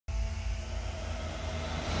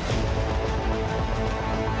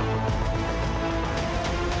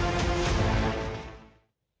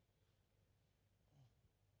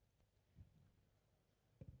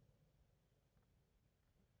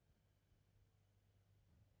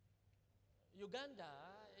Uganda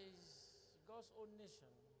is God's own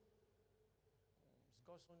nation. It's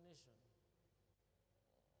God's own nation.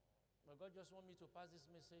 But God just wants me to pass this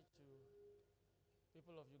message to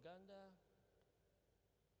people of Uganda.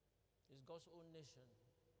 It's God's own nation.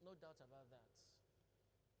 No doubt about that.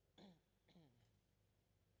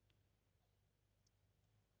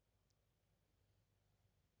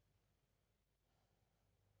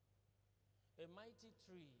 A mighty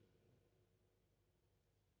tree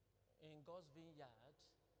in God's vineyard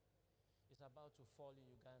is about to fall in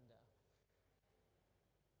Uganda.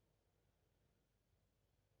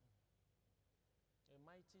 A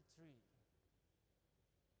mighty tree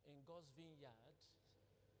in God's vineyard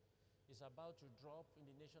is about to drop in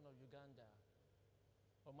the nation of Uganda.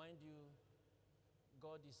 But mind you,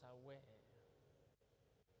 God is aware.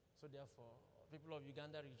 So therefore, people of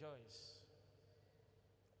Uganda, rejoice.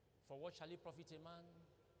 For what shall it profit a man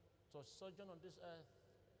to sojourn on this earth,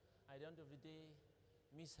 at the end of the day,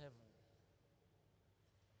 miss heaven?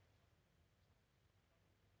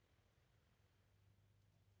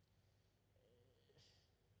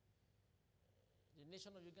 The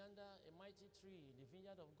nation of Uganda, a mighty tree, the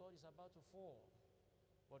vineyard of God is about to fall.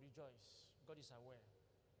 But rejoice, God is aware.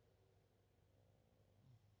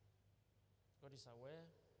 God is aware.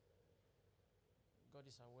 God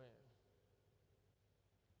is aware.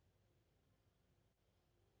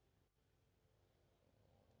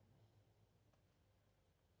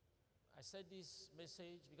 I said this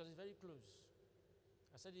message because it's very close.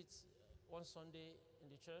 I said it one Sunday in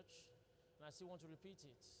the church, and I still want to repeat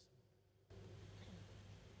it.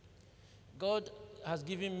 God has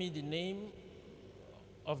given me the name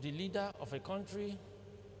of the leader of a country.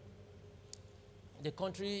 The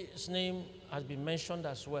country's name has been mentioned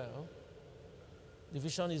as well. The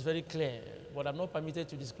vision is very clear, but I'm not permitted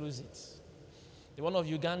to disclose it. The one of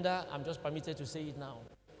Uganda, I'm just permitted to say it now.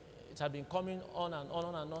 It has been coming on and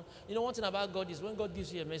on and on. You know, one thing about God is when God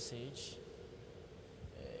gives you a message,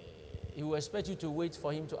 He will expect you to wait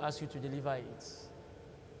for Him to ask you to deliver it.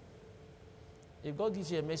 If God gives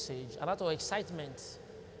you a message, and out of excitement,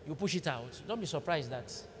 you push it out. Don't be surprised that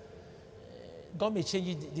God may change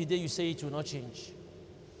it the day you say it will not change.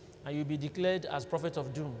 And you'll be declared as prophet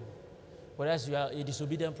of doom, whereas you are a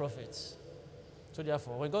disobedient prophet. So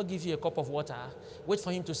therefore, when God gives you a cup of water, wait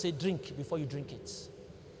for Him to say drink before you drink it.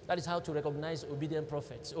 That is how to recognize obedient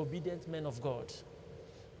prophets, obedient men of God.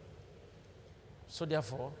 So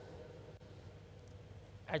therefore,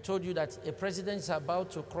 I told you that a president is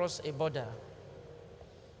about to cross a border.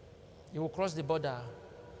 He will cross the border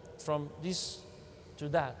from this to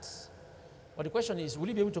that. But the question is, will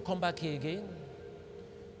he be able to come back here again?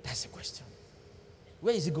 That's the question.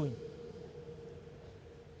 Where is he going?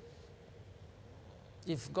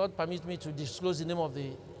 If God permits me to disclose the name of the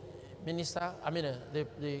minister,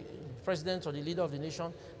 the president or the leader of the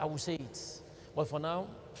nation, I will say it. But for now,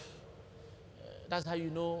 that's how you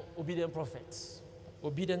know obedient prophets,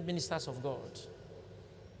 obedient ministers of God.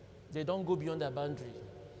 They don't go beyond their boundary.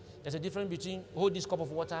 There's a difference between hold this cup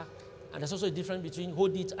of water, and there's also a difference between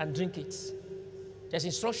hold it and drink it. There's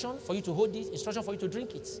instruction for you to hold it, instruction for you to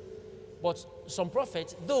drink it. But some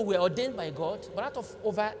prophets, though we're ordained by God, but out of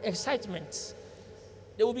over-excitement,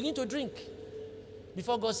 they will begin to drink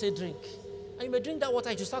before God said drink. And you may drink that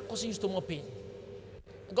water, it will start causing you stomach pain.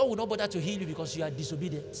 God will not bother to heal you because you are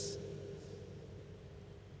disobedient.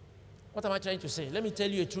 What am I trying to say? Let me tell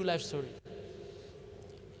you a true life story.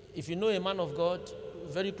 If you know a man of God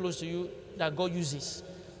very close to you that God uses,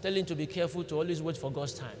 tell him to be careful to always wait for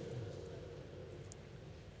God's time.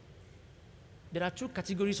 There are two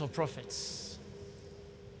categories of prophets: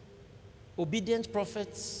 obedient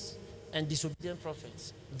prophets and disobedient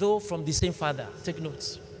prophets, though from the same father. Take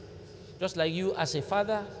notes. Just like you as a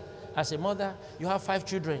father, as a mother, you have 5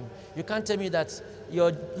 children. You can't tell me that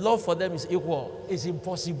your love for them is equal. It's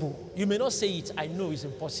impossible. You may not say it. I know it's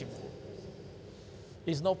impossible.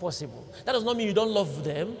 It's not possible. That does not mean you don't love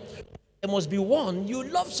them. There must be one you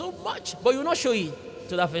love so much, but you will not show it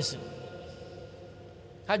to that person.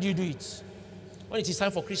 How do you do it? When it is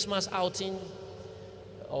time for Christmas outing,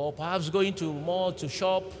 or perhaps going to mall to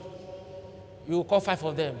shop, you will call 5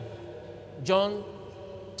 of them. John,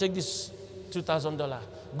 take this $2,000.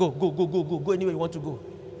 Go anywhere you want to go.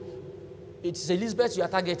 It's Elizabeth you are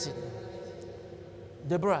targeting.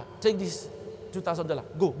 Deborah, take this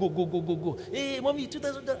 $2,000. Go. Hey, mommy,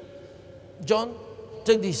 $2,000. John,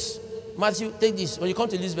 take this. Matthew, take this. When you come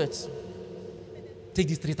to Elizabeth, take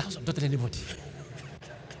this $3,000. Don't tell anybody.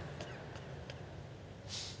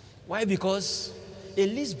 Why? Because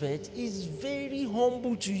Elizabeth is very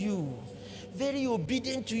humble to you, very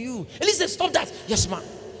obedient to you. Elizabeth, stop that. Yes, ma'am.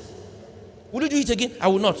 Will you do it again? I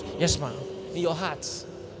will not. Yes, ma'am. in your heart,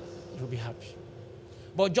 you'll be happy.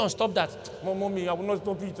 But John, stop that. Mommy, I will not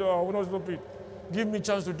stop it. I will not stop it. Give me a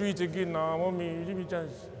chance to do it again now. Mommy, give me a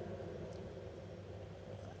chance.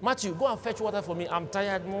 Matthew, go and fetch water for me. I'm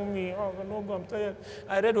tired, Mommy. Oh, no, I'm tired.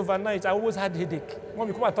 I read overnight. I always had headache.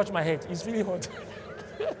 Mommy, come and touch my head. It's really hot.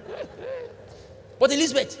 But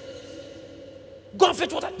Elizabeth, go and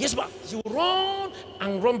fetch water. Yes, ma'am. She will run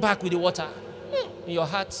and run back with the water. In your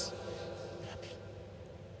heart,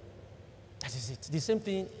 that is it. The same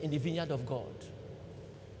thing in the vineyard of God.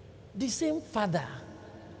 The same Father,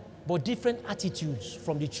 but different attitudes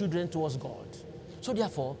from the children towards God. So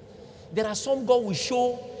therefore, there are some God will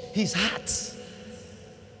show his heart.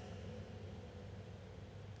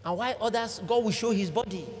 And while others, God will show his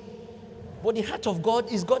body. But the heart of God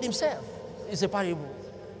is God himself. It's a parable.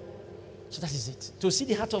 So that is it. To see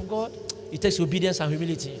the heart of God, it takes obedience and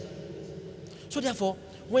humility. So therefore,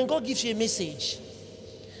 when God gives you a message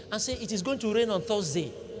and say it is going to rain on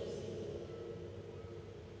Thursday,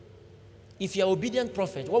 if you are an obedient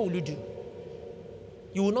prophet, what will you do?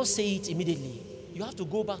 You will not say it immediately. You have to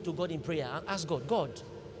go back to God in prayer and ask God, God,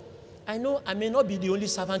 I know I may not be the only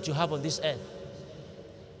servant you have on this earth.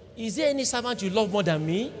 Is there any servant you love more than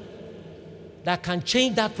me that can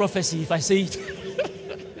change that prophecy if I say it?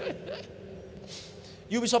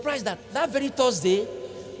 You'll be surprised that very Thursday,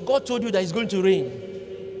 God told you that it's going to rain.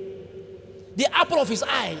 The apple of his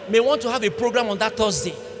eye may want to have a program on that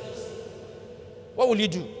Thursday. What will you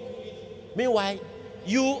do? Meanwhile,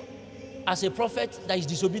 you, as a prophet that is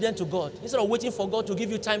disobedient to God, instead of waiting for God to give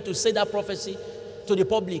you time to say that prophecy to the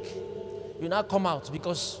public, you now come out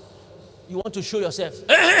because you want to show yourself.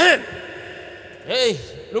 Hey,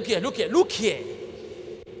 look here, look here, look here.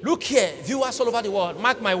 Look here, viewers all over the world,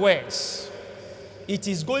 mark my words. It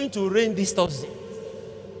is going to rain this Thursday.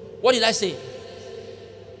 What did I say?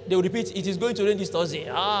 They will repeat, it is going to rain this Thursday.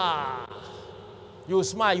 You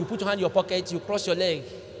smile, you put your hand in your pocket, you cross your leg.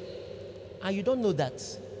 And you don't know that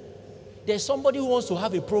there's somebody who wants to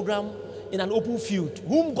have a program in an open field,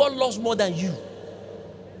 whom God loves more than you.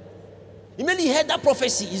 Immediately he heard that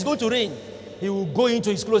prophecy, it's going to rain. He will go into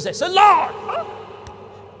his closet, say, Lord,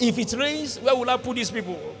 if it rains, where will I put these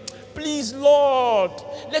people? Please, Lord,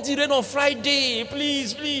 let it rain on Friday,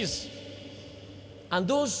 please, please. And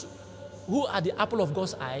those who are the apple of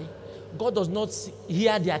God's eye, God does not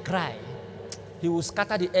hear their cry. He will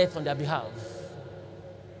scatter the earth on their behalf.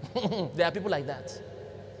 There are people like that.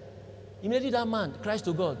 Immediately that man cries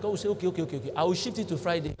to God. God will say, okay. I will shift it to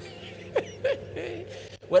Friday.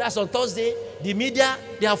 Whereas on Thursday, the media,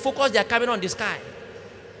 they have focused their camera on the sky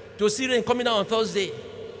to see rain coming down on Thursday.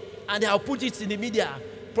 And they have put it in the media.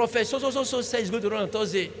 Prophet so says it's going to rain on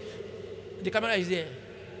Thursday. The camera is there.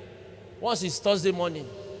 Once it's Thursday morning,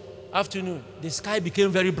 afternoon, the sky became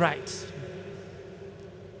very bright.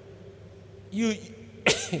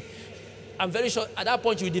 I'm very sure at that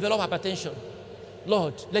point you develop hypertension.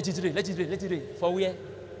 Lord, let it rain, let it rain, let it rain. For where?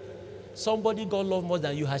 Somebody God loves more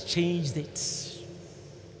than you has changed it.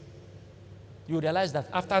 You realize that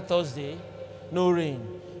after Thursday, no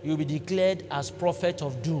rain. You'll be declared as prophet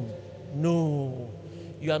of doom. No,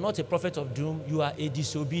 you are not a prophet of doom. You are a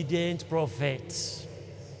disobedient prophet.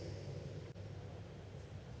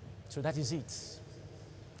 So that is it.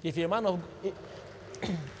 If you're a man of...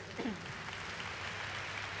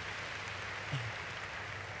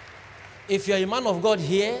 If you're a man of God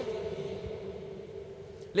here,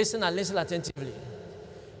 listen and listen attentively.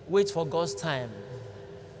 Wait for God's time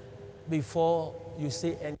before you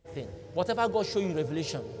say anything. Whatever God shows you in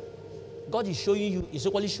revelation, God is showing you, is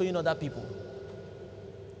equally showing other people.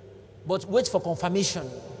 But wait for confirmation.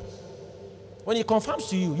 When he confirms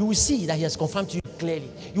to you, you will see that he has confirmed to you clearly.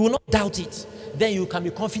 You will not doubt it. Then you can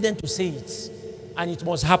be confident to say it. And it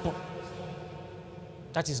must happen.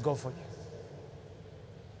 That is God for you.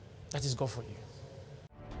 That is God for you.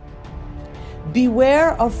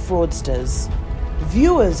 Beware of fraudsters.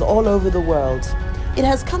 Viewers all over the world, it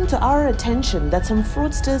has come to our attention that some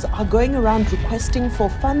fraudsters are going around requesting for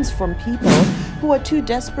funds from people who are too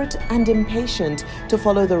desperate and impatient to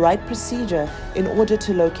follow the right procedure in order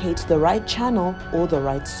to locate the right channel or the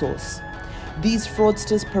right source. These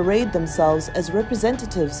fraudsters parade themselves as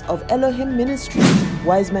representatives of Elohim Ministry,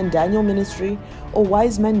 Wiseman Daniel Ministry, or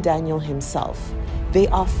Wiseman Daniel himself. They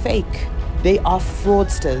are fake. They are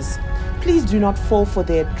fraudsters. Please do not fall for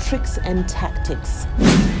their tricks and tactics.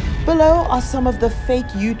 Below are some of the fake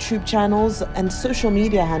YouTube channels and social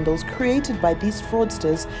media handles created by these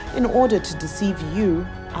fraudsters in order to deceive you,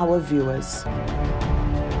 our viewers.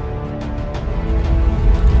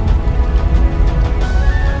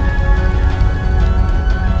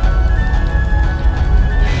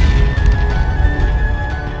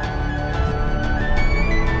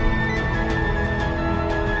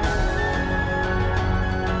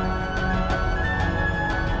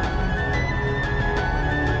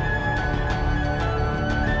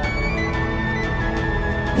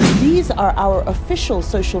 These are our official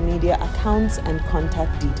social media accounts and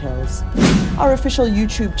contact details. Our official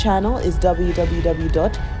YouTube channel is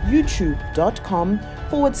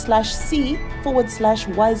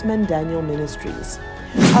www.youtube.com/c/Wiseman Daniel Ministries.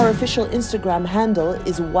 Our official Instagram handle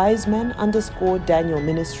is Wiseman_Daniel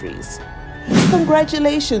Ministries.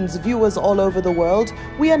 Congratulations, viewers all over the world.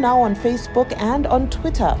 We are now on Facebook and on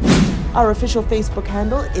Twitter. Our official Facebook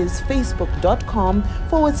handle is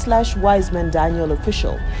facebook.com/Wiseman Daniel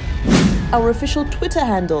Official. Our official Twitter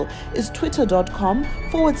handle is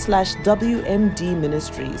twitter.com/WMD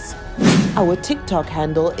Ministries. Our TikTok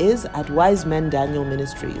handle is @Wiseman Daniel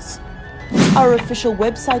Ministries. Our official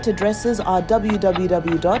website addresses are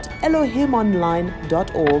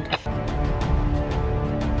www.elohimonline.org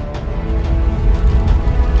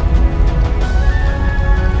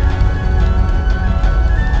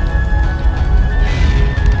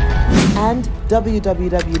and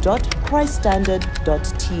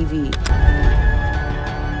www.christstandard.tv.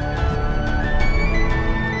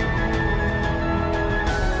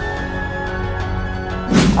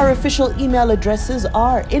 Our official email addresses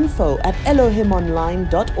are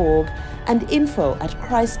info@elohimonline.org and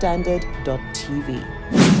info@christstandard.tv.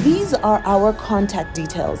 These are our contact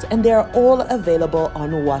details and they are all available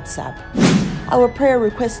on WhatsApp. Our prayer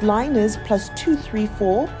request line is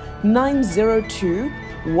 +234 902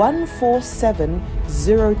 147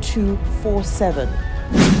 0247.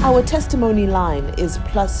 Our testimony line is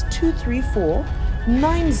 +234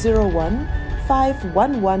 901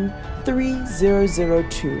 511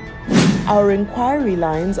 3002. Our inquiry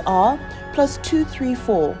lines are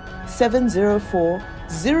 +234 704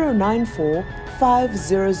 094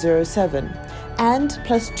 5007 and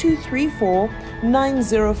 +234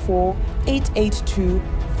 904 882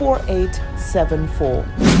 4874.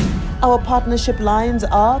 Our partnership lines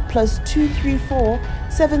are +234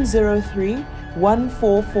 703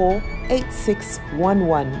 144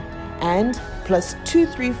 8611 and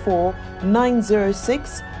 +234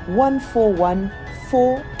 906 141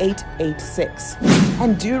 4886.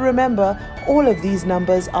 And do remember, all of these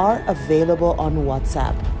numbers are available on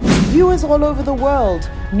WhatsApp. Viewers all over the world,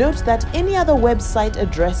 note that any other website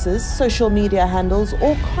addresses, social media handles,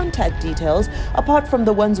 or contact details, apart from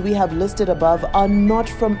the ones we have listed above, are not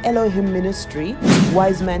from Elohim Ministry,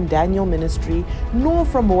 Wiseman Daniel Ministry, nor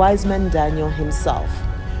from Wiseman Daniel himself.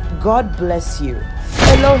 God bless you.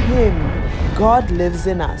 Elohim, God lives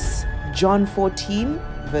in us. John 14,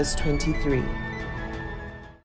 verse 23.